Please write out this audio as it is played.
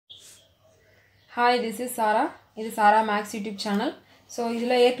Hi, this is SARA. This is SARA Max YouTube channel. So,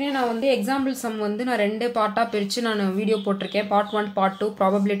 இதில் ஏற்கனவே நான் வந்து example sum வந்து நான் ரெண்டு பார்ட்டாக பிரித்து நான் வீடியோ போட்டிருக்கேன். part 1, part 2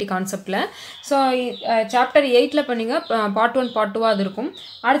 probability conceptல. So chapter 8ல் பண்ணிங்க part 1, part 2 அது இருக்கும்.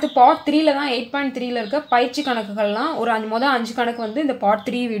 அடுத்து part 3ல தான் 8.3ல இருக்க பயிற்சி கணக்குகள்லாம் ஒரு மொதல் 5 கணக்கு வந்து இந்த part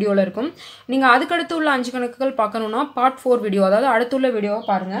 3 வீடியோவில் இருக்கும். நீங்கள் அதுக்கடுத்து உள்ள 5 கணக்குகள் பார்க்கணுன்னா part 4 வீடியோ, அதாவது அடுத்துள்ள வீடியோவை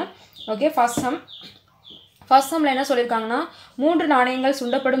பாருங்கள். ஓகே, ஃபர்ஸ்ட் சம்மில் என்ன சொல்லியிருக்காங்கன்னா 3 நாணயங்கள்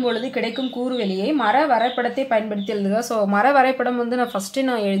சுண்டப்படும் பொழுது கிடைக்கும் கூறுவெளியை மர வரைபடத்தை பயன்படுத்தி எழுதுக. ஸோ மர வரைபடம் வந்து நான்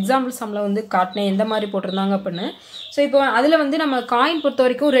எக்ஸாம்பிள் சம்மில் வந்து காட்டினேன் எந்த மாதிரி போட்டிருந்தாங்க அப்படின்னு. ஸோ இப்போ அதில் வந்து நம்ம காயின் பொறுத்த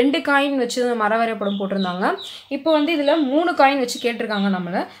வரைக்கும் 2 காயின் வச்சு மர வரைபடம் போட்டிருந்தாங்க. இப்போ வந்து இதில் 3 காயின் வச்சு கேட்டிருக்காங்க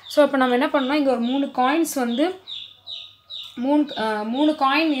நம்மளை. ஸோ இப்போ நம்ம என்ன பண்ணோம்னா இங்கே ஒரு 3 காயின்ஸ் வந்து 3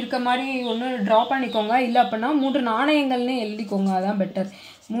 காயின் இருக்க மாதிரி ஒன்று ட்ரா பண்ணிக்கோங்க. இல்லை அப்படின்னா 3 நாணயங்கள்னு எழுதிக்கோங்க, அதான் பெட்டர்.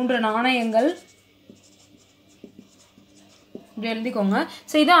 3 நாணயங்கள் இப்படி எழுதிக்கோங்க.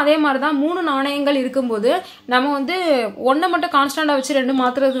 ஸோ இதுவும் அதே மாதிரி தான் 3 நாணயங்கள் இருக்கும்போது நம்ம வந்து ஒன்றை மட்டும் கான்ஸ்டண்ட்டாக வச்சு 2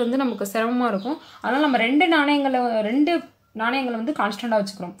 மாற்றுறது வந்து நமக்கு சிரமமாக இருக்கும். அதனால் நம்ம 2 நாணயங்களை வந்து கான்ஸ்டண்ட்டாக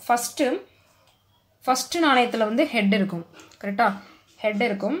வச்சுக்கிறோம். ஃபஸ்ட்டு நாணயத்தில் வந்து ஹெட் இருக்கும், கரெக்டாக ஹெட்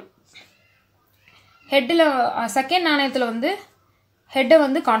இருக்கும். ஹெட்டில் செகண்ட் நாணயத்தில் வந்து ஹெட்டை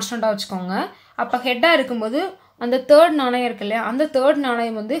வந்து கான்ஸ்டண்ட்டாக வச்சுக்கோங்க. அப்போ ஹெட்டாக இருக்கும்போது அந்த தேர்ட் நாணயம் இருக்கு இல்லையா, அந்த தேர்ட்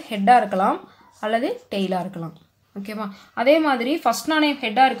நாணயம் வந்து ஹெட்டாக இருக்கலாம் அல்லது டெய்லாக இருக்கலாம். ஓகேவா? அதே மாதிரி ஃபஸ்ட் நாணயம்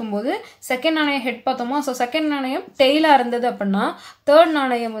ஹெட்டாக இருக்கும்போது செகண்ட் நாணயம் ஹெட் பார்த்தோமா. ஸோ செகண்ட் நாணயம் டெய்லாக இருந்தது அப்படின்னா தேர்ட்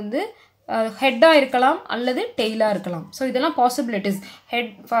நாணயம் வந்து ஹெட்டாக இருக்கலாம் அல்லது டெய்லாக இருக்கலாம். ஸோ இதெல்லாம் possibilities.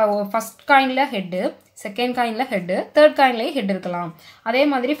 First காயினில் head, second காயினில் head, third காயின்லேயே head இருக்கலாம். அதே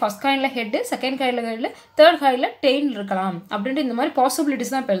மாதிரி first காயினில் head, second காயினில் head, third காயினில் tail இருக்கலாம் அப்படின்ட்டு இந்த மாதிரி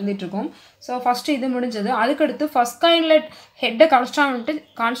பாசிபிலிட்டிஸ் தான் இப்போ எழுதிட்டுருக்கோம். ஸோ ஃபஸ்ட்டு இது முடிஞ்சது. அதுக்கடுத்து ஃபஸ்ட் காயினில் ஹெட்டை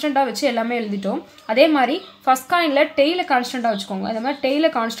கான்ஸ்டண்ட்டாக வச்சு எல்லாமே எழுதிட்டோம். அதே மாதிரி ஃபஸ்ட் காயினில் டெய்லை கான்ஸ்டண்ட்டாக வச்சுக்கோங்க. இந்த மாதிரி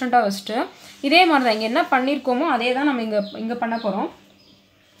டெய்லை கான்ஸ்டண்ட்டாக வச்சுட்டு இதே மாதிரி தான் இங்கே என்ன பண்ணியிருக்கோமோ அதே தான் நம்ம இங்கே பண்ண போகிறோம்.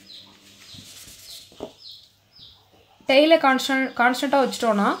 டெய்லை கான்ஸ்டண்ட்டாக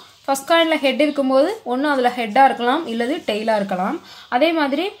வச்சுட்டோன்னா ஃபஸ்ட் காயினில் ஹெட் இருக்கும்போது ஒன்று அதில் ஹெட்டாக இருக்கலாம் இல்லது டெய்லாக இருக்கலாம். அதே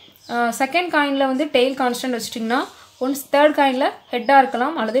மாதிரி செகண்ட் காயினில் வந்து டெய்ல் கான்ஸ்டன்ட் வச்சுட்டிங்கன்னா ஒன்ஸ் தேர்ட் காயினில் ஹெட்டாக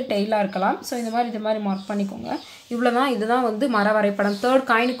இருக்கலாம் அல்லது டெய்லாக இருக்கலாம். ஸோ இது மாதிரி மார்க் பண்ணிக்கோங்க. இதுதான் வந்து மர வரைபடம், தேர்ட்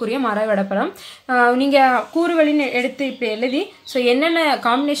காயினுக்குரிய மர வரைபடம். நீங்கள் கூறுவெளின்னு எடுத்து இப்போ எழுதி ஸோ என்னென்ன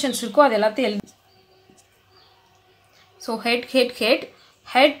காம்பினேஷன்ஸ் இருக்கோ அது எல்லாத்தையும் எழுதி. ஸோ ஹெட்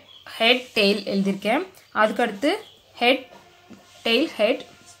டெய்ல் எழுதியிருக்கேன். அதுக்கடுத்து ஹெட் டெய்ல்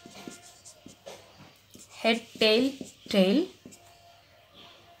டெய்ல்.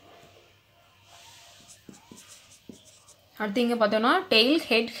 அடுத்து இங்கே பார்த்தோன்னா tail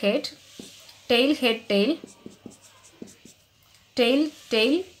head tail head tail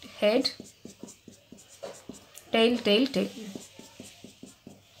head tail.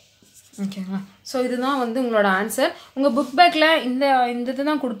 ஓகேங்களா? ஸோ இதுதான் வந்து உங்களோட ஆன்சர். உங்கள் புக் பேக்கில் இந்த இது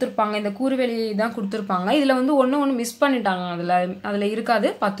தான் கொடுத்துருப்பாங்க, இந்த கூறுவெளி தான் கொடுத்துருப்பாங்க. இதில் வந்து ஒன்று மிஸ் பண்ணிட்டாங்க, அதில் இருக்காது,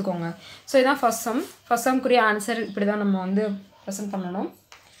 பார்த்துக்கோங்க. ஸோ இதுதான் ஃபஸ்ட் சம்க்குரிய ஆன்சர். இப்படி தான் நம்ம வந்து ப்ரெசென்ட் பண்ணணும்.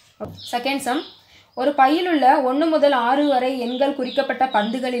 செகண்ட் சம், ஒரு பையில் உள்ள 1 முதல் 6 வரை எண்கள் குறிக்கப்பட்ட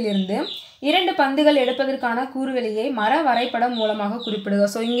பந்துகளிலிருந்து 2 பந்துகள் எடுப்பதற்கான கூறுவெளியை மர வரைபடம் மூலமாக குறிப்பிடுக.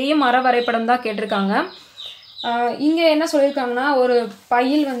 ஸோ இங்கேயும் மர வரைபடம் தான் கேட்டிருக்காங்க. இங்கே என்ன சொல்லியிருக்காங்கன்னா ஒரு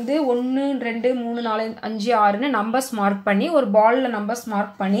பையில் வந்து 1, 2, 3, 4, 5, 6ன்னு நம்பர்ஸ் மார்க் பண்ணி ஒரு பாலில் நம்பர்ஸ்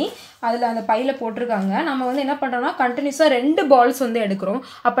மார்க் பண்ணி அதில் அந்த பையில் போட்டிருக்காங்க. நம்ம வந்து என்ன பண்ணுறோம்னா கண்டினியூஸாக 2 பால்ஸ் வந்து எடுக்கிறோம்.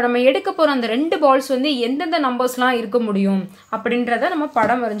 அப்போ நம்ம எடுக்க போகிற அந்த 2 பால்ஸ் வந்து எந்தெந்த நம்பர்ஸ்லாம் இருக்க முடியும் அப்படின்றத நம்ம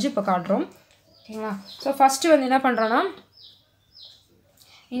படம் வரைஞ்சி இப்போ காட்டுறோம். ஓகேங்களா? ஸோ ஃபஸ்ட்டு வந்து என்ன பண்ணுறோன்னா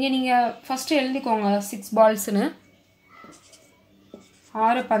இங்கே நீங்கள் ஃபஸ்ட்டு எழுதிக்கோங்க 6 பால்ஸ்னு,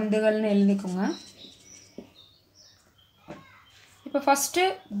 6 பந்துகள்னு எழுதிக்கோங்க. இப்போ ஃபஸ்ட்டு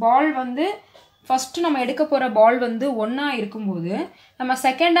பால் வந்து ஃபஸ்ட்டு நம்ம எடுக்க போகிற பால் வந்து 1ஆ இருக்கும்போது நம்ம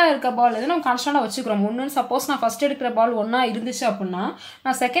செகண்டாக இருக்க பால் வந்து நம்ம கான்ஸ்டண்ட்டாக வச்சுக்கிறோம். 1ன்னு சப்போஸ் நான் ஃபஸ்ட் எடுக்கிற பால் 1ஆ இருந்துச்சு அப்படின்னா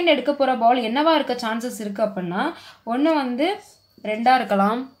நான் செகண்ட் எடுக்க போகிற பால் என்னவா இருக்க சான்சஸ் இருக்குது அப்படின்னா ஒன்று வந்து 2ஆக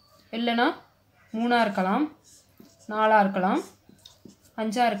இருக்கலாம், இல்லைன்னா 3ஆக இருக்கலாம், 4ஆக இருக்கலாம்,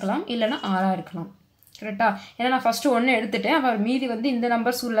 5ஆக இருக்கலாம், இல்லைன்னா 6ஆக இருக்கலாம். கரெக்டாக? ஏன்னா நான் ஃபஸ்ட்டு 1 எடுத்துட்டேன். அப்போ மீதி வந்து இந்த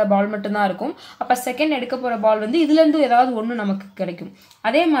நம்பர்ஸ் உள்ள பால் மட்டும்தான் இருக்கும். அப்போ செகண்ட் எடுக்க போகிற பால் வந்து இதுலேருந்து ஏதாவது ஒன்று நமக்கு கிடைக்கும்.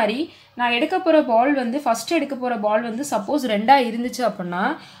 அதே மாதிரி நான் எடுக்க போகிற பால் வந்து ஃபஸ்ட்டு எடுக்க போகிற பால் வந்து சப்போஸ் 2ஆ இருந்துச்சு அப்படின்னா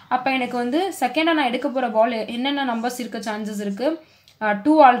அப்போ எனக்கு வந்து செகண்டாக நான் எடுக்க போகிற பால் என்னென்ன நம்பர்ஸ் இருக்க சான்சஸ் இருக்குது?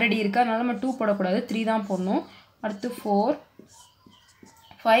 2 ஆல்ரெடி இருக்குது, அதனால நம்ம 2 போடக்கூடாது, 3 தான் போடணும். அடுத்து 4,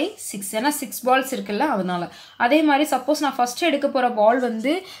 5, 6, ஏன்னா 6 பால்ஸ் இருக்குல்ல அதனால. அதே மாதிரி சப்போஸ் நான் ஃபஸ்ட்டு எடுக்க போகிற பால்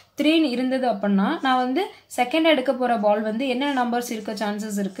வந்து 3 இருந்தது அப்படின்னா நான் வந்து செகண்ட் எடுக்க போகிற பால் வந்து என்னென்ன நம்பர்ஸ் இருக்க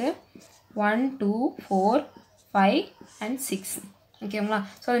சான்சஸ் இருக்குது? 1, 2, 4, 5 and 6. ஓகேங்களா?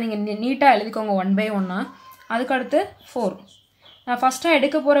 ஸோ அதை நீங்கள் நீட்டாக எழுதிக்கோங்க 1/1. அதுக்கடுத்து 4. நான் ஃபஸ்ட்டாக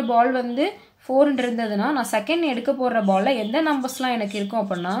எடுக்க போகிற பால் வந்து 4 இருந்ததுன்னா நான் செகண்ட் எடுக்க போகிற பாலில் எந்த நம்பர்ஸ்லாம் எனக்கு இருக்கும்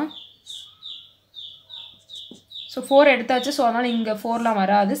அப்படின்னா, ஸோ 4 எடுத்தாச்சு. ஸோ அதனால் இங்கே 4லாம்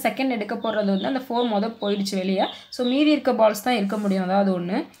வராது. செகண்ட் எடுக்க போகிறது வந்து அந்த 4 போயிடுச்சு வெளியே. ஸோ மீதி இருக்க பால்ஸ் தான் இருக்க முடியும், அதாவது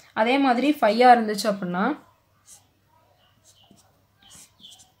ஒன்று. அதே மாதிரி 5 இருந்துச்சு அப்படின்னா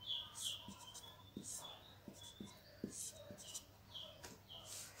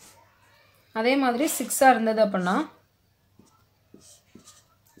அதே மாதிரி 6 இருந்தது அப்படின்னா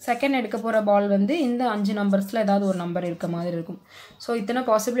செகண்ட் எடுக்க போகிற பால் வந்து இந்த 5 நம்பர்ஸில் ஏதாவது ஒரு நம்பர் இருக்க மாதிரி இருக்கும். ஸோ இத்தனை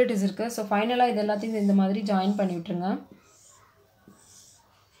பாசிபிலிட்டிஸ் இருக்குது. ஸோ ஃபைனலாக இது எல்லாத்தையும் இந்த மாதிரி ஜாயின் பண்ணி விட்டுருங்க.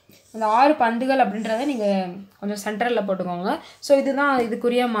 அந்த 6 பந்துகள் அப்படின்றத நீங்கள் கொஞ்சம் சென்டரில் போட்டுக்கோங்க. ஸோ இதுதான்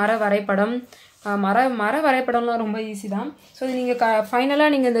இதுக்குரிய மர வரைபடம். மர வரைபடம்லாம் ரொம்ப ஈஸி தான். ஸோ இது நீங்கள்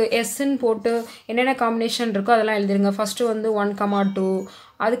ஃபைனலாக நீங்கள் இந்த எஸ்ன்னு போட்டு என்னென்ன காம்பினேஷன் இருக்கோ அதெல்லாம் எழுதிருங்க. ஃபஸ்ட்டு வந்து 1,2,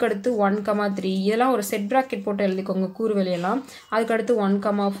 அதுக்கடுத்து 1,3, இதெல்லாம் ஒரு செட் ப்ராக்கெட் போட்டு எழுதிக்கோங்க கூறு வெளியெல்லாம். அதுக்கடுத்து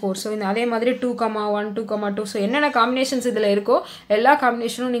 1,4. ஸோ இந்த அதே மாதிரி 2,1, 2,2. ஸோ என்னென்ன காம்பினேஷன்ஸ் இதில் இருக்கோ எல்லா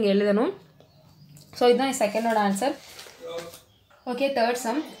காம்பினேஷனும் நீங்கள் எழுதணும். ஸோ இதுதான் செகண்டோட ஆன்சர். Okay, third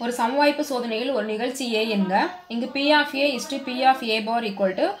sum. ஒரு சமவாய்ப்பு சோதனையில் ஒரு நிகழ்ச்சி A என்க. இங்கு P of A is to P of A bar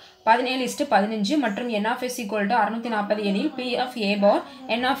equal to 17:15 மற்றும் N of S equal to 640 எனில் P of A bar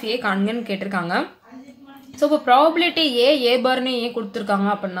N of A காண்கன்னு கேட்டிருக்காங்க. ஸோ இப்போ ப்ராபபிலிட்டி A பார்னு ஏன் கொடுத்துருக்காங்க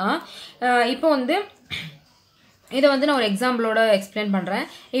அப்படின்னா, இப்போ வந்து இதை வந்து நான் ஒரு எக்ஸாம்பிளோட எக்ஸ்பிளைன் பண்ணுறேன்.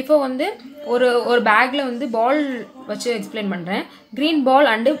 இப்போ வந்து ஒரு பேக்கில் வந்து பால் வச்சு எக்ஸ்பிளைன் பண்ணுறேன். க்ரீன் பால்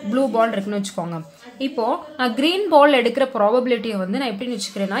அண்டு ப்ளூ பால் இருக்குன்னு வச்சுக்கோங்க. இப்போது நான் க்ரீன் பால் எடுக்கிற ப்ராபபிலிட்டியை வந்து நான் எப்படின்னு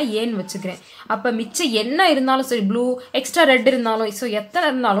வச்சுக்கிறேன்னா ஏன்னு வச்சுக்கிறேன். அப்போ மிச்சம் என்ன இருந்தாலும் சரி, ப்ளூ எக்ஸ்ட்ரா ரெட் இருந்தாலும், ஸோ எத்தனை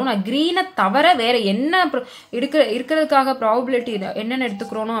இருந்தாலும் நான் க்ரீனை தவிர வேறு என்ன இருக்கிறதுக்காக ப்ராபபிலிட்டி என்னென்ன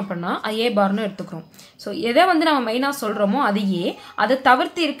எடுத்துக்கிறோனோ அப்படின்னா A பார்னு எடுத்துக்கிறோம். ஸோ எதை வந்து நம்ம மெயினாக சொல்கிறோமோ அது A, அதை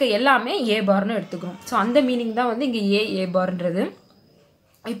தவிர்த்து இருக்க எல்லாமே A பார்னு எடுத்துக்கிறோம். ஸோ அந்த மீனிங் தான் வந்து இங்கே A பார்ன்றது.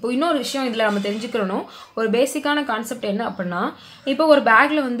 இப்போ இன்னொரு விஷயம் இதில் நம்ம தெரிஞ்சுக்கிறணும். ஒரு பேசிக்கான கான்செப்ட் என்ன அப்படின்னா, இப்போ ஒரு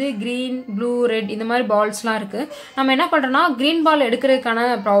பேக்கில் வந்து க்ரீன், ப்ளூ, ரெட் இந்த மாதிரி பால்ஸ்லாம் இருக்குது. நம்ம என்ன பண்ணுறோன்னா க்ரீன் பால் எடுக்கிறதுக்கான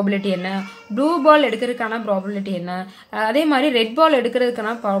ப்ராபபிலிட்டி என்ன, ப்ளூ பால் எடுக்கிறதுக்கான ப்ராபபிலிட்டி என்ன, அதே மாதிரி ரெட் பால்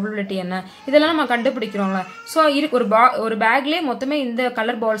எடுக்கிறதுக்கான ப்ராபபிலிட்டி என்ன, இதெல்லாம் நம்ம கண்டுபிடிக்கிறோம்ல. ஸோ ஒரு பேக்லேயே மொத்தமே இந்த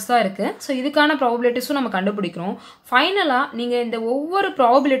கலர் பால்ஸ் தான் இருக்குது. ஸோ இதுக்கான ப்ராபபிலிட்டிஸும் நம்ம கண்டுபிடிக்கிறோம். ஃபைனலாக நீங்கள் இந்த ஒவ்வொரு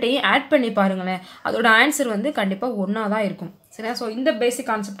ப்ராபபிலிட்டியும் ஆட் பண்ணி பாருங்களேன், அதோட ஆன்சர் வந்து கண்டிப்பாக ஒன்றா தான் இருக்கும். சரியா? ஸோ இந்த பேசிக்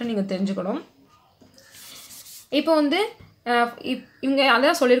கான்செப்டை நீங்கள் தெரிஞ்சுக்கணும். இப்போ வந்து இவங்க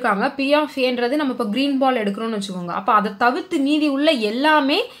அதான் சொல்லியிருக்காங்க, P of Aன்றது நம்ம இப்போ க்ரீன் பால் எடுக்கிறோன்னு வச்சுக்கோங்க. அப்போ அதை தவிர்த்து மீதி உள்ள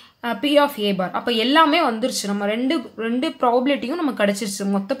எல்லாமே P of A bar. அப்போ எல்லாமே வந்துருச்சு. நம்ம ரெண்டு ப்ராபபிலிட்டியும் நமக்கு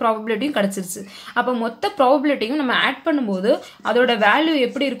கிடச்சிருச்சு, மொத்த ப்ராபபிலிட்டியும் கிடச்சிருச்சு. அப்போ மொத்த ப்ராபபிலிட்டியும் நம்ம ஆட் பண்ணும்போது அதோட வேல்யூ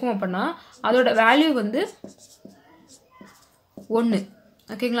எப்படி இருக்கும் அப்படின்னா, அதோட வேல்யூ வந்து 1.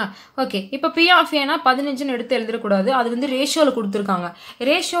 ஓகேங்களா? ஓகே, இப்போ P of Aனா 15ன்னு எடுத்து எழுதிடக்கூடாது. அது வந்து ரேஷியோவில் கொடுத்துருக்காங்க.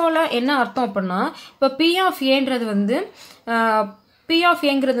 ரேஷியோவில் என்ன அர்த்தம் அப்படின்னா, இப்போ P of Aன்றது வந்து P of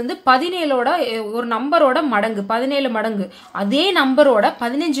Aங்கிறது வந்து 17ஓட ஒரு நம்பரோட மடங்கு, 17 மடங்கு. அதே நம்பரோட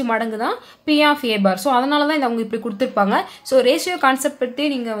 15 மடங்கு தான் P of A bar. So அதனால தான் அவங்க இப்படி கொடுத்துருப்பாங்க. ஸோ ரேஷியோ கான்செப்ட் பற்றி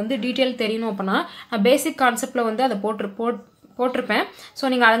நீங்கள் வந்து டீட்டெயில் தெரியணும் அப்படின்னா நான் பேசிக் கான்செப்டில் வந்து அதை போட்டிருப்பேன். ஸோ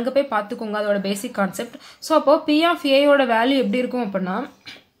நீங்கள் அங்கே போய் பார்த்துக்கோங்க அதோட பேசிக் கான்செப்ட். ஸோ அப்போது P of Aயோட வேல்யூ எப்படி இருக்கும் அப்படின்னா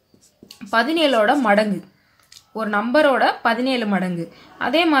 17ஓட மடங்கு, ஒரு நம்பரோட 17 மடங்கு.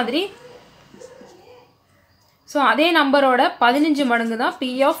 அதே மாதிரி ஸோ அதே நம்பரோட 15 மடங்கு தான் P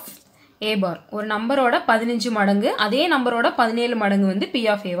of A bar. ஒரு நம்பரோட 15 மடங்கு, அதே நம்பரோட 17 மடங்கு வந்து P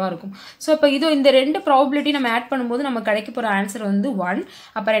of A இருக்கும். ஸோ இப்போ இந்த ரெண்டு ப்ராபபிலிட்டி நம்ம ஆட் பண்ணும்போது நம்ம கிடைக்க போகிற ஆன்சர் வந்து 1.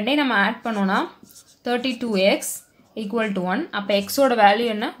 அப்போ ரெண்டையும் நம்ம ஆட் பண்ணோன்னா 32x equal to 1. அப்போ எக்ஸோட வேல்யூ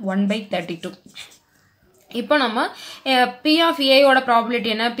என்ன, 1/32. இப்போ நம்ம P of Aயோட ப்ராபபிலிட்டி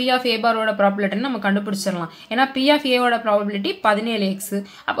என்ன, P of A பாரோட ப்ராபபிலிட்டின்னு நம்ம கண்டுபிடிச்சிடலாம். ஏன்னா P of Aயோட ப்ராபபிலிட்டி 17x.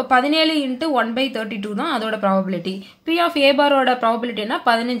 அப்போ 17 × 1/32 தான் அதோட probability. P of A பாரோட probability என்ன,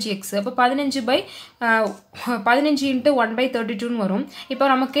 15x. அப்போ 15 × 1/32ன்னு வரும். இப்போ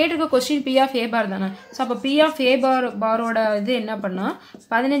நம்ம கேட்டிருக்க கொஸ்டின் P of A பார் தானே. ஸோ அப்போ P of A பாரோட இது என்ன பண்ணால்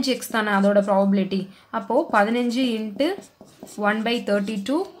 15x தானே அதோட ப்ராபபிலிட்டி. அப்போது 15 ×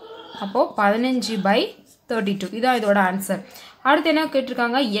 1/32, அப்போது 15/32. இதான் இதோட ஆன்சர். அடுத்து என்ன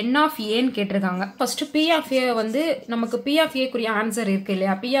கேட்டிருக்காங்க, N of Aன்னு கேட்டிருக்காங்க. ஃபஸ்ட்டு P of A வந்து நமக்கு P of Aக்குரிய ஆன்சர் இருக்குது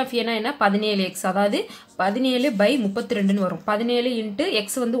இல்லையா. P of Aனா என்ன, 17x, அதாவது 17/32ன்னு வரும். 17 × x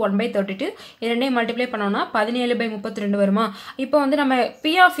வந்து 1/32, இரண்டையும் மல்டிப்ளை பண்ணோம்னா 17/32 வருமா. இப்போ வந்து நம்ம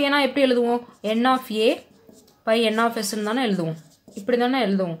P of Aனா எப்படி எழுதுவோம், N of A/N of Sன்னு தானே எழுதுவோம், இப்படி தானே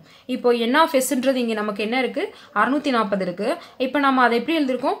எழுதுவோம். இப்போ N of Sன்றது இங்கே நமக்கு என்ன இருக்குது, 640 இருக்குது. இப்போ நம்ம அதை எப்படி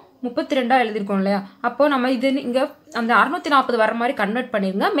எழுதியிருக்கோம், 32 எழுதியிருக்கோம் இல்லையா, அப்போ நம்ம இது இங்கே அந்த 640 வர மாதிரி கன்வெர்ட்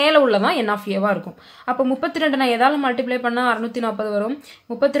பண்ணிடுங்க. மேலே உள்ளதான் n of a-வாக இருக்கும். அப்போ 32 நான் எதால் மல்டிப்ளை பண்ணால் 640 வரும்.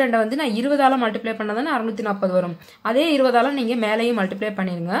 32 வந்து நான் 20ஆல் மல்டிப்ளை பண்ணால் தானே 640 வரும். அதே 20ஆல் நீங்கள் மேலேயும் மல்டிப்ளை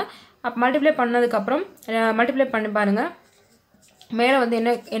பண்ணிடுங்க. அப்போ மல்டிப்ளை பண்ணதுக்கப்புறம் மல்டிப்ளை பண்ணி பாருங்கள். மேலே வந்து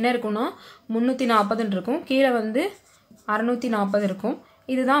என்ன இருக்குன்னா 340 இருக்கும், கீழே வந்து 640 இருக்கும்.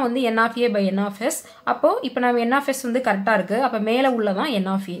 இதுதான் வந்து n of a by n of s. அப்போது இப்போ நம்ம n of s வந்து கரெக்டாக இருக்குது. அப்போ மேலே உள்ளதான் n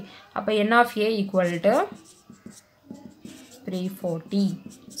of a. அப்போ n of a equal to 340.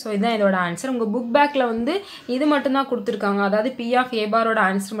 So இதுதான் இதோட ஆன்சர். உங்கள் புக் பேக்கில் வந்து இது மட்டும்தான் கொடுத்துருக்காங்க, அதாவது p of a பாரோட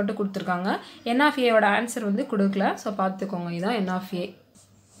ஆன்சர் மட்டும் கொடுத்துருக்காங்க. n of a-யோட ஆன்சர் வந்து கொடுக்கல. ஸோ பார்த்துக்கோங்க, இதுதான் n of a.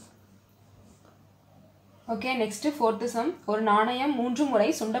 Okay, next 4th some. ஒரு நாணயம் 3 முறை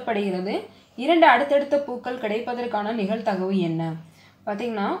சுண்டப்படுகிறது. 2 அடுத்தடுத்த பூக்கள் கிடைப்பதற்கான நிகழ்தகவு என்ன?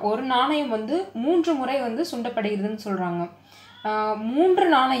 பார்த்திங்கன்னா ஒரு நாணயம் வந்து 3 முறை வந்து சுண்டப்படுகிறதுன்னு சொல்கிறாங்க. 3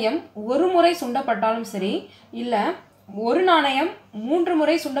 நாணயம் ஒரு முறை சுண்டப்பட்டாலும் சரி, இல்லை ஒரு நாணயம் 3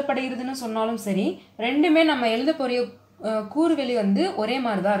 முறை சுண்டப்படுகிறதுன்னு சொன்னாலும் சரி, ரெண்டுமே நம்ம எழுத போகிற கூறுவெளி வந்து ஒரே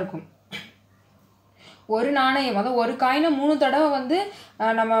மாதிரி தான் இருக்கும். ஒரு நாணயம், அதாவது ஒரு காயினை 3 தடவை வந்து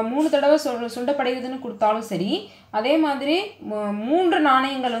நம்ம 3 தடவை சுண்டப்படுகிறதுன்னு கொடுத்தாலும் சரி, அதே மாதிரி 3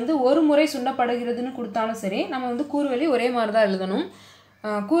 நாணயங்கள் வந்து ஒரு முறை சுண்டப்படுகிறதுன்னு கொடுத்தாலும் சரி, நம்ம வந்து கூறுவெளி ஒரே மாதிரி தான் எழுதணும்.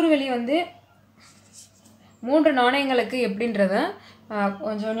 கூறுவெளி வந்து 3 நாணயங்களுக்கு எப்படின்றத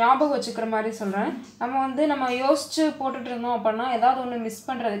கொஞ்சம் ஞாபகம் வச்சுக்கிற மாதிரி சொல்கிறேன். நம்ம யோசித்து போட்டுட்டு இருந்தோம் அப்படின்னா ஏதாவது ஒன்று மிஸ்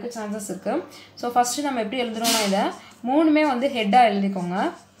பண்ணுறதுக்கு சான்சஸ் இருக்குது. ஸோ ஃபஸ்ட்டு நம்ம எப்படி எழுதுறோம்னா இதை 3மே வந்து ஹெட்டாக எழுதிக்கோங்க.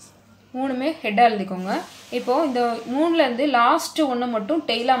 3மே ஹெட்டாக எழுதிக்கோங்க. இப்போது இந்த 3லேருந்து லாஸ்ட்டு ஒன்று மட்டும்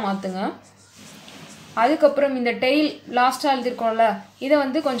டெய்லாக மாற்றுங்க. அதுக்கப்புறம் இந்த டெய்ல் லாஸ்ட்டாக எழுதிருக்கோம்ல, இதை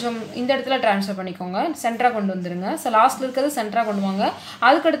வந்து கொஞ்சம் இந்த இடத்துல ட்ரான்ஸ்ஃபர் பண்ணிக்கோங்க, சென்டராக கொண்டு வந்துடுங்க. ஸோ லாஸ்ட்டில் இருக்கிறது சென்டராக கொண்டு வாங்க.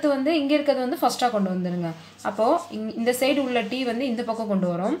 அதுக்கடுத்து வந்து இங்கே இருக்கிறது வந்து ஃபஸ்ட்டாக கொண்டு வந்துடுங்க. அப்போது இந்த சைடு உள்ள டீ வந்து இந்த பக்கம் கொண்டு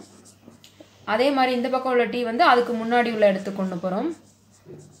வரும். அதே மாதிரி இந்த பக்கம் உள்ள டீ வந்து அதுக்கு முன்னாடி உள்ள இடத்துக்கு கொண்டு போகிறோம்.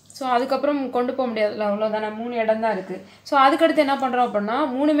 ஸோ அதுக்கப்புறம் கொண்டு போக முடியாதுல்ல, அவ்வளோதானே, 3 இடம் தான் இருக்குது. ஸோ அதுக்கடுத்து என்ன பண்ணுறோம் அப்படின்னா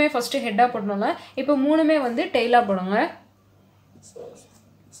 3மே ஃபஸ்ட்டு ஹெட்டாக போடணும்ல, இப்போ 3மே வந்து டெய்லாக போடுங்க.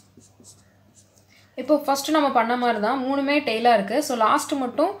 இப்போ ஃபஸ்ட்டு நம்ம பண்ண மாதிரி தான் 3மே டெய்லாக இருக்குது. ஸோ லாஸ்ட்டு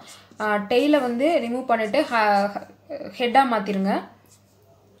மட்டும் டெய்லை வந்து ரிமூவ் பண்ணிவிட்டு ஹெட்டாக மாற்றிடுங்க.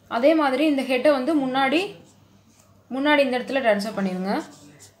 அதே மாதிரி இந்த ஹெட்டை வந்து முன்னாடி இந்த இடத்துல ட்ரான்ஸ்ஃபர் பண்ணிடுங்க.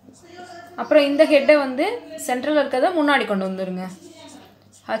 அப்புறம் இந்த ஹெட்டை வந்து சென்ட்ரலில் இருக்கிறத முன்னாடி கொண்டு வந்துடுங்க,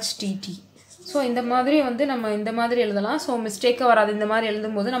 HTT. ஸோ இந்த மாதிரி வந்து நம்ம இந்த மாதிரி எழுதலாம். ஸோ மிஸ்டேக்காக வராது. இந்த மாதிரி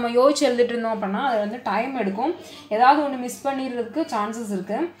எழுதும்போது நம்ம யோசிச்சு எழுதிட்டு இருந்தோம் அப்படின்னா அது வந்து டைம் எடுக்கும், ஏதாவது ஒன்று மிஸ் பண்ணிடுறதுக்கு சான்சஸ்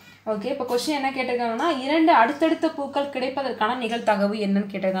இருக்குது. ஓகே, இப்போ கொஸ்டின் என்ன கேட்டிருக்காங்கன்னா 2 அடுத்தடுத்த பூக்கள் கிடைப்பதற்கான நிகழ்தகவு என்னன்னு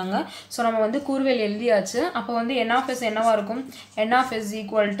கேட்டிருக்காங்க. ஸோ நம்ம வந்து கூறுவெளி எழுதியாச்சு. அப்போ வந்து n of s என்னவாக இருக்கும்? n of s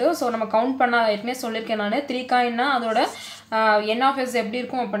equal to, so நம்ம கவுண்ட் பண்ண ஏற்கனவே சொல்லியிருக்கேன் நான், 3 காயின்னா அதோட n of s எப்படி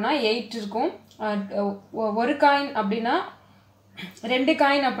இருக்கும் அப்படின்னா 8 இருக்கும். ஒரு காயின் அப்படின்னா 2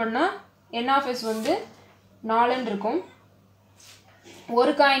 காயின் அப்படின்னா n of s வந்து 4ன்னு இருக்கும்.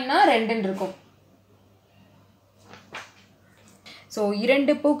 ஒரு காயின்னா 2ன்னு இருக்கும். ஸோ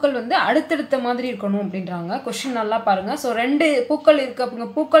 2 பூக்கள் வந்து அடுத்தடுத்த மாதிரி இருக்கணும் அப்படின்றாங்க. கொஸ்டின் நல்லா பாருங்கள். ஸோ 2 பூக்கள் இருக்குது அப்படிங்க.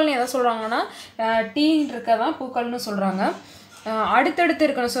 பூக்கள்னு எதை சொல்கிறாங்கன்னா டீன்னு இருக்கதான் பூக்கள்னு சொல்கிறாங்க. அடுத்தடுத்து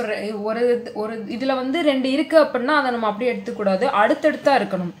இருக்கணும். ஸோ ஒரு இதில் வந்து 2 இருக்குது அப்படின்னா அதை நம்ம அப்படியே எடுத்துக்கூடாது, அடுத்தடுத்தாக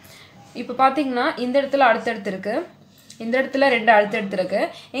இருக்கணும். இப்போ பார்த்தீங்கன்னா இந்த இடத்துல அடுத்தடுத்து இருக்குது, இந்த இடத்துல 2 அடுத்தடுத்து இருக்குது,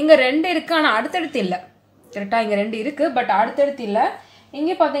 இங்கே 2 இருக்குது ஆனால் அடுத்தடுத்து இல்லை. கரெக்டாக இங்கே 2 இருக்குது பட் அடுத்தடுத்து இல்லை.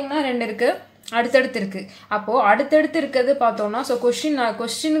 இங்கே பார்த்தீங்கன்னா 2 இருக்குது, அடுத்தடுத்து இருக்குது. அப்போது அடுத்தடுத்து இருக்கிறது பார்த்தோன்னா ஸோ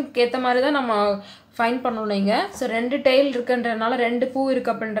கொஸ்டினுக்கு ஏற்ற மாதிரி தான் நம்ம ஃபைன் பண்ணணும். நீங்கள் ஸோ 2 டெய்ல் இருக்குன்றதுனால 2 பூ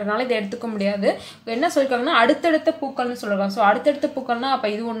இருக்குது அப்படின்றதுனால இதை எடுத்துக்க முடியாது. என்ன சொல்லியிருக்காங்கன்னா அடுத்தடுத்த பூக்கள்னு சொல்லுவாங்க. ஸோ அடுத்தடுத்த பூக்கள்னால் அப்போ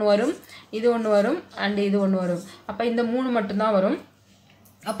இது ஒன்று வரும், இது ஒன்று வரும், அண்டு இது ஒன்று வரும். அப்போ இந்த 3 மட்டும்தான் வரும்.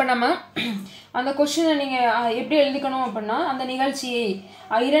 அப்போ நம்ம அந்த கொஸ்டினை நீங்கள் எப்படி எழுதிக்கணும் அப்படின்னா அந்த நிகழ்ச்சியை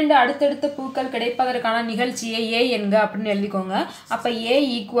 2 அடுத்தடுத்த பூக்கள் கிடைப்பதற்கான நிகழ்ச்சியை ஏ என்க அப்படின்னு எழுதிக்கோங்க. அப்போ ஏ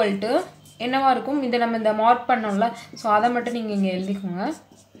ஈக்குவல் டு என்னவாக இருக்கும்? இதை நம்ம இந்த மார்க் பண்ணோம்ல, ஸோ அதை மட்டும் நீங்கள் இங்கே எழுதிக்கோங்க,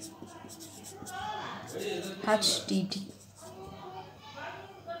 HTT.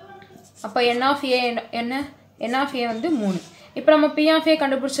 அப்போ n of a என்ன? n of a வந்து 3. இப்போ நம்ம p of a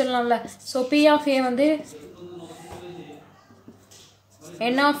கண்டுபிடிச்சிடலாம்ல. So p of a வந்து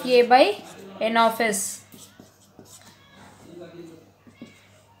n of a by n of s.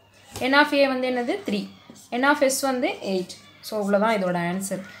 n of a வந்து என்னது? 3. n of s வந்து 8. ஸோ இவ்வளோதான் இதோட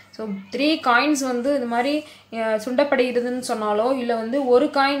ஆன்சர். ஸோ 3 காயின்ஸ் வந்து இது மாதிரி சுண்டப்படுகிறதுன்னு சொன்னாலோ இல்லை வந்து ஒரு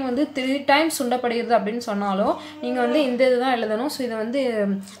காயின் வந்து 3 டைம்ஸ் சுண்டப்படுகிறது அப்படின்னு சொன்னாலோ நீங்கள் வந்து இந்த இதுதான் எழுதணும். ஸோ இதை வந்து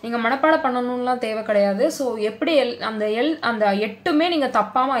நீங்கள் மனப்பாடம் பண்ணணும்லாம் தேவை கிடையாது. ஸோ எப்படி அந்த 8மே நீங்கள்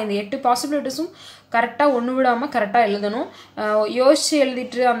தப்பாமல் இந்த 8 பாசிபிலிட்டிஸும் கரெக்டாக ஒன்று விடாமல் கரெக்டாக எழுதணும். யோசித்து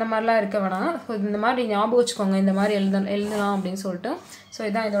எழுதிட்டு அந்த மாதிரிலாம் இருக்க வேணாம். ஸோ இந்த மாதிரி ஞாபகம் வச்சுக்கோங்க, இந்த மாதிரி எழுதலாம் அப்படின்னு சொல்லிட்டு. ஸோ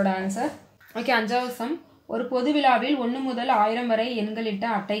இதுதான் இதோட ஆன்சர். ஓகே, 5வது சம். ஒரு பொது விழாவில் 1 முதல் 1000 வரை எண்களிட்ட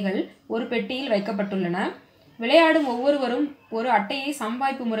அட்டைகள் ஒரு பெட்டியில் வைக்கப்பட்டுள்ளன. விளையாடும் ஒவ்வொருவரும் ஒரு அட்டையை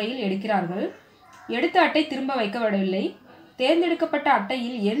சம்பாய்ப்பு முறையில் எடுக்கிறார்கள். எடுத்த அட்டை திரும்ப வைக்கப்படவில்லை. தேர்ந்தெடுக்கப்பட்ட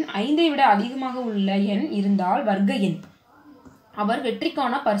அட்டையில் எண் 5ஐ விட அதிகமாக உள்ள எண் இருந்தால் வர்க்க எண். அவர்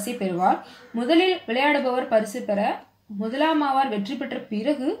வெற்றிக்கான பரிசை பெறுவார். முதலில் விளையாடுபவர் பரிசு பெற முதலாமாவார் வெற்றி பெற்ற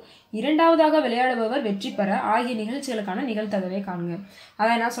பிறகு இரண்டாவதாக விளையாடுபவர் வெற்றி பெற ஆகிய நிகழ்ச்சிகளுக்கான நிகழ்தகவை காணுங்க.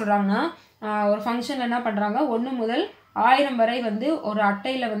 அதான் என்ன சொல்கிறாங்கன்னா, ஒரு ஃபங்க்ஷனில் என்ன பண்ணுறாங்க, 1 முதல் 1000 வரை வந்து ஒரு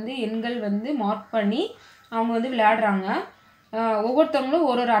அட்டையில் வந்து எண்கள் வந்து மார்க் பண்ணி அவங்க வந்து விளையாடுறாங்க. ஒவ்வொருத்தவங்களும்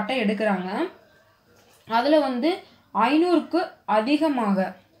ஒரு அட்டை எடுக்கிறாங்க. அதில் வந்து 500க்கு அதிகமாக,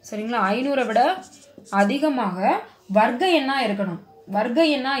 சரிங்களா, 500 விட அதிகமாக வர்க்க எண்ணாக இருக்கணும். வர்க்க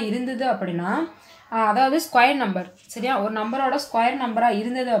எண்ணாக இருந்தது அப்படின்னா, அதாவது ஸ்கொயர் நம்பர், சரியா, ஒரு நம்பரோட ஸ்கொயர் நம்பராக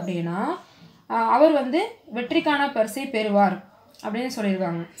இருந்தது அப்படின்னா அவர் வந்து வெற்றிக்கான பரிசை பெறுவார் அப்படின்னு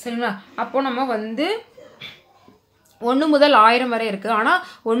சொல்லியிருக்காங்க, சரிங்களா. அப்போது நம்ம வந்து 1 முதல் 1000 வரை இருக்குது. ஆனால்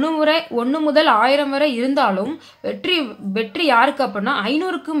 1 முதல் 1000 வரை இருந்தாலும் வெற்றி யாருக்கு அப்படின்னா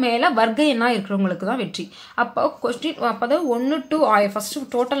 500க்கு மேலே வர்க்க எண்ணாக இருக்கிறவங்களுக்கு தான் வெற்றி. அப்போ அப்போதான் 1 to 1000 ஃபஸ்ட்டு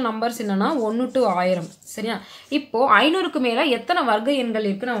டோட்டல் நம்பர்ஸ் என்னென்னா 1 to 1000, சரியா. இப்போது 500க்கு மேலே எத்தனை வர்க்க எண்கள்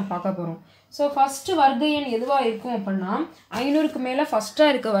இருக்குன்னு நம்ம பார்க்க போகிறோம். ஸோ ஃபஸ்ட்டு வர்க்க எண் எதுவாக இருக்கும் அப்படின்னா 500க்கு மேலே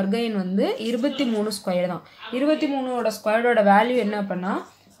ஃபஸ்ட்டாக இருக்க வர்க்க எண் வந்து 23 ஸ்கொயர் தான். 23ஓட ஸ்கொயரோட வேல்யூ என்ன அப்படின்னா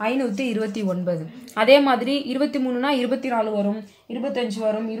 529. அதே மாதிரி 23னா 24 வரும், 25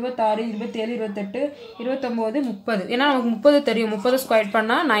 வரும், 26, 27, 28, 29, 30. ஏன்னா நமக்கு 30 தெரியும். 30 ஸ்கொயர்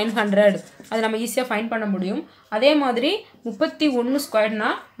பண்ணால் 900, அது நம்ம ஈஸியாக ஃபைண்ட் பண்ண முடியும். அதே மாதிரி 31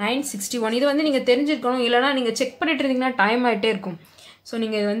 ஸ்கொயர்னா 961. இது வந்து நீங்கள் தெரிஞ்சிருக்கணும், இல்லைனா நீங்கள் செக் பண்ணிட்டு இருந்தீங்கன்னா டைம் ஆகிட்டே இருக்கும். ஸோ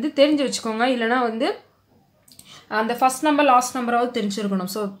நீங்கள் வந்து தெரிஞ்சு வச்சுக்கோங்க, இல்லைனா வந்து அந்த ஃபஸ்ட் நம்பர் லாஸ்ட் நம்பராவது தெரிஞ்சிருக்கணும்.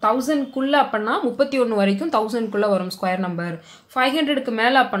 ஸோ 1000க்குள்ளே அப்படின்னா 31 வரைக்கும் 1000க்குள்ளே வரும் ஸ்கொயர் நம்பர். 500க்கு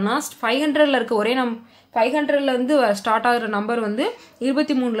மேலே அப்படின்னா 500ல் இருக்க ஒரே 500லேருந்து ஸ்டார்ட் ஆகிற நம்பர் வந்து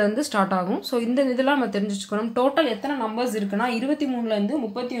 23லேருந்து ஸ்டார்ட் ஆகும். ஸோ இந்த இதெல்லாம் நம்ம தெரிஞ்சு வச்சுக்கணும். டோட்டல் எத்தனை நம்பர்ஸ் இருக்குன்னா 23லேருந்து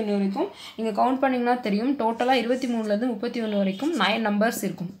 31 வரைக்கும் நீங்கள் கவுண்ட் பண்ணிங்கன்னா தெரியும். டோட்டலாக 23லேருந்து 31 வரைக்கும் 9 நம்பர்ஸ்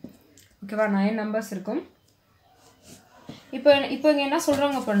இருக்கும். ஓகேவா, 9 நம்பர்ஸ் இருக்கும். இப்போ இங்கே என்ன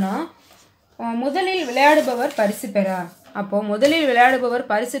சொல்கிறாங்க அப்படின்னா, முதலில் விளையாடுபவர் பரிசு பெற. அப்போது முதலில் விளையாடுபவர்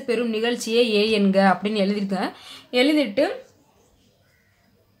பரிசு பெறும் நிகழ்ச்சியை ஏ என்க அப்படின்னு எழுதிட்டு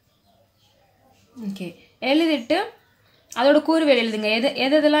அதோட கூறுவேல் எழுதுங்க.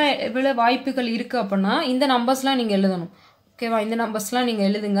 எதெல்லாம் எவ்வளோ வாய்ப்புகள் இருக்குது அப்படின்னா இந்த நம்பர்ஸ்லாம் நீங்கள் எழுதணும். ஓகேவா, இந்த நம்பர்ஸ்லாம் நீங்கள்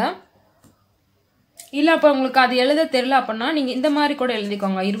எழுதுங்க. இல்லை அப்போ உங்களுக்கு அது எழுத தெரில அப்படின்னா நீங்கள் இந்த மாதிரி கூட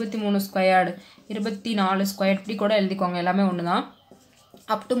எழுதிக்கோங்க. 23 ஸ்கொயர்டு, 24 ஸ்கொயர், இப்படி கூட எழுதிக்கோங்க. எல்லாமே ஒன்று தான்.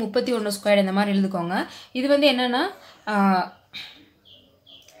 அப் டு 31 ஸ்கொயர் இந்த மாதிரி எழுதிக்கோங்க. இது வந்து என்னென்னா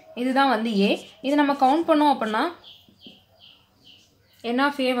இதுதான் வந்து ஏ. இது நம்ம கவுண்ட் பண்ணோம் அப்படின்னா என்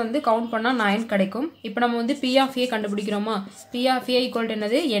ஆஃப் ஏ வந்து கவுண்ட் பண்ணால் 9 கிடைக்கும். இப்போ நம்ம வந்து P of A கண்டுபிடிக்கிறோமா. P of A equal to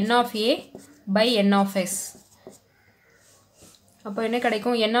என்னது, என் of A by N of S. அப்போ என்ன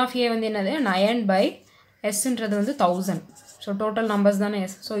கிடைக்கும், என் ஆஃப் ஏ வந்து என்னது 9 பை எஸ்ன்றது வந்து 1000. ஸோ டோட்டல் நம்பர்ஸ் தானே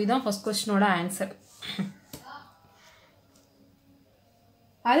எஸ். ஸோ இதுதான் ஃபஸ்ட் கொஸ்டினோட ஆன்சர்.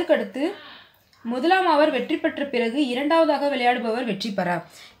 அதுக்கடுத்து முதலாம் அவர் வெற்றி பெற்ற பிறகு இரண்டாவதாக விளையாடுபவர் வெற்றி பெற.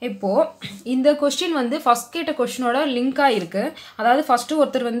 இப்போது இந்த கொஸ்டின் வந்து ஃபஸ்ட் கேட்ட கொஸ்டினோட லிங்காக இருக்குது. அதாவது ஃபஸ்ட்டு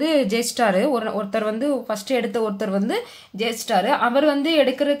ஒருத்தர் வந்து ஜெயிச்சிட்டாரு, ஒருத்தர் வந்து ஃபஸ்ட்டு எடுத்த ஒருத்தர் வந்து ஜெயிச்சிட்டாரு. அவர் வந்து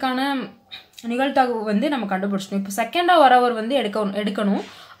எடுக்கிறதுக்கான நிகழ்தகவு வந்து நம்ம கண்டுபிடிச்சிட்டோம். இப்போ செகண்டாக வரவர் வந்து எடுக்கணும்.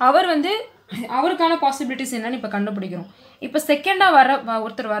 அவர் வந்து அவருக்கான பாசிபிலிட்டிஸ் என்னன்னு இப்போ கண்டுபிடிக்கிறோம். இப்போ செகண்டாக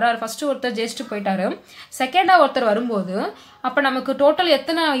ஒருத்தர் வராரு. ஃபஸ்ட்டு ஒருத்தர் ஜெயிச்சுட்டு போயிட்டாரு. செகண்டாக ஒருத்தர் வரும்போது அப்போ நமக்கு டோட்டல்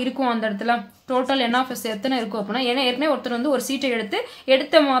எத்தனை இருக்கும் அந்த இடத்துல, டோட்டல் என்ஆஃப்எஸ் எத்தனை இருக்கும் அப்படின்னா, ஏன்னா ஏற்கனவே ஒருத்தர் வந்து ஒரு சீட்டை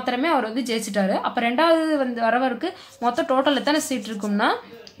எடுத்த மாத்திரமே அவர் வந்து ஜெயிச்சிட்டாரு. அப்போ ரெண்டாவது வந்து வரவருக்கு மொத்தம் டோட்டல் எத்தனை சீட் இருக்கும்னா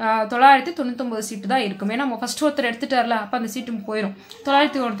 999 சீட்டு தான் இருக்கும். ஏன்னா ஃபஸ்ட்டு ஒருத்தர் எடுத்துட்டார்ல, அப்போ அந்த சீட்டு போயிடும்.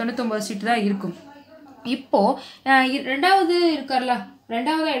 999 சீட்டு தான் இருக்கும். இப்போது ரெண்டாவது இருக்கார்ல,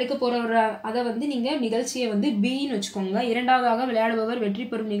 ரெண்டாவதாக எடுக்க போகிற அதை வந்து நீங்கள் நிகழ்ச்சியை வந்து பின்னு வச்சுக்கோங்க. இரண்டாவதாக விளையாடுபவர் வெற்றி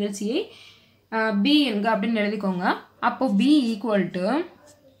பெறும் நிகழ்ச்சியை பி என்க அப்படின்னு எழுதிக்கோங்க. அப்போது பி ஈக்குவல் டு,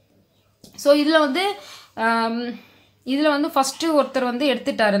 ஸோ இதில் வந்து இதில் வந்து ஃபஸ்ட்டு ஒருத்தர் வந்து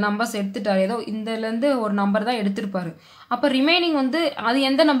எடுத்துட்டாரு, நம்பர்ஸ் எடுத்துட்டாரு, ஏதோ இந்தலேருந்து ஒரு நம்பர் தான் எடுத்திருப்பாரு. அப்போ ரிமைனிங் வந்து அது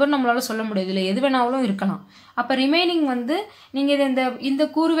எந்த நம்பர்னு நம்மளால சொல்ல முடியாது, இல்லை எது வேணாலும் இருக்கலாம். அப்போ ரிமைனிங் வந்து நீங்கள் இது இந்த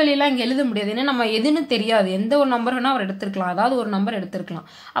கூறுகளெல்லாம் இங்கே எழுத முடியாது, ஏன்னா நம்ம எதுன்னு தெரியாது, எந்த ஒரு நம்பர் வேணால் அவர் எடுத்துருக்கலாம், அதாவது ஒரு நம்பர் எடுத்துருக்கலாம்.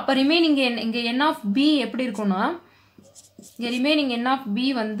 அப்போ ரிமைனிங் இங்கே என் ஆஃப் பி எப்படி இருக்கும்னா, இங்கே ரிமைனிங் என் ஆஃப் பி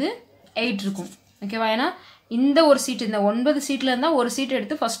வந்து 8 இருக்கும். ஓகேவா? ஏன்னா இந்த ஒரு சீட்டு, இந்த 9 சீட்டில் இருந்தால் ஒரு சீட்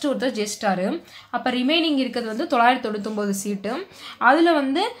எடுத்து ஃபஸ்ட்டு ஒருத்தர் ஜெயிச்சிட்டாரு. அப்போ ரிமைனிங் இருக்கிறது வந்து 999 சீட்டு. அதில்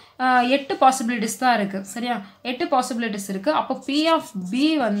வந்து 8 பாசிபிலிட்டிஸ் தான் இருக்குது. சரியா? 8 பாசிபிலிட்டிஸ் இருக்குது. அப்போ பி ஆஃப் பி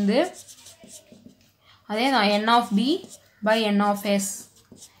வந்து அதே தான், என் of B by N of S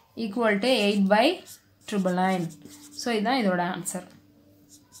equal to 8/999. So இதுதான் இதோட ஆன்சர்.